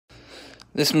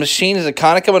This machine is a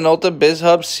Konica Minolta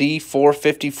Bizhub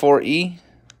C454e.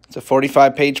 It's a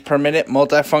 45-page per minute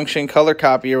multifunction color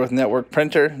copier with network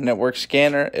printer, network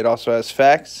scanner. It also has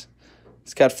fax.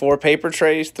 It's got 4 paper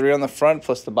trays, 3 on the front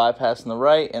plus the bypass on the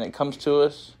right, and it comes to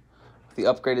us with the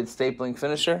upgraded stapling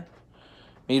finisher.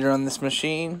 Meter on this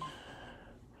machine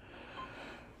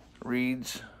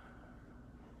reads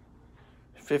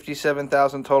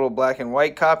 57,000 total black and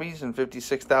white copies and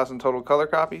 56,000 total color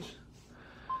copies,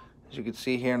 as you can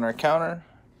see here in our counter.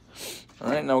 All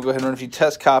right, now we'll go ahead and run a few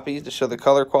test copies to show the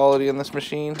color quality on this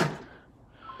machine.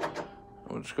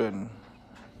 We'll just go ahead and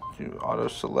do auto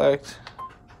select,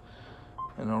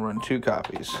 and I'll run 2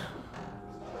 copies.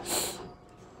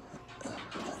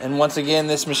 And once again,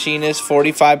 this machine is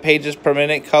 45 pages per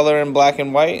minute, color in black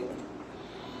and white,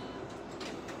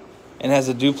 and has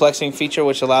a duplexing feature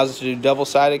which allows us to do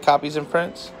double-sided copies and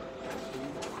prints.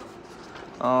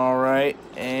 All right,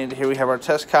 and here we have our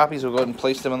test copies. We'll go ahead and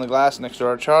place them on the glass next to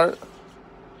our chart.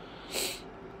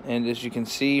 And as you can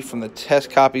see from the test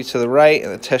copies to the right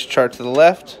and the test chart to the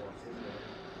left,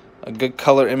 a good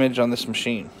color image on this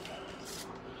machine.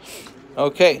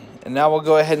 Okay, and now we'll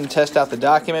go ahead and test out the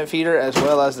document feeder as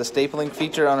well as the stapling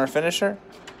feature on our finisher.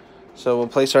 So we'll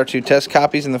place our 2 test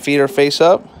copies in the feeder face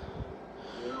up.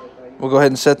 We'll go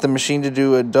ahead and set the machine to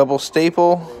do a double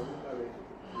staple.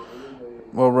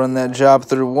 We'll run that job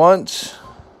through once.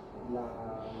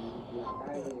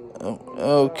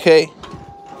 Okay.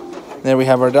 There we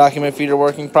have our document feeder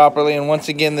working properly. And once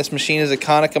again, this machine is a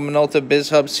Konica Minolta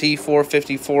Bizhub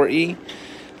C454e.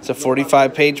 It's a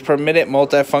 45-page per minute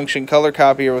multifunction color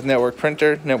copier with network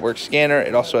printer, network scanner.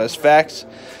 It also has fax.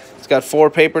 It's got 4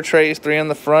 paper trays, 3 on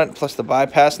the front, plus the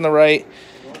bypass on the right.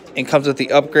 And comes with the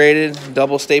upgraded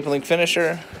double stapling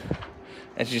finisher.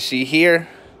 As you see here,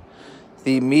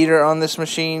 the meter on this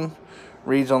machine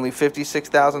reads only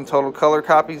 56,000 total color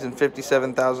copies and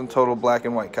 57,000 total black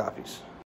and white copies.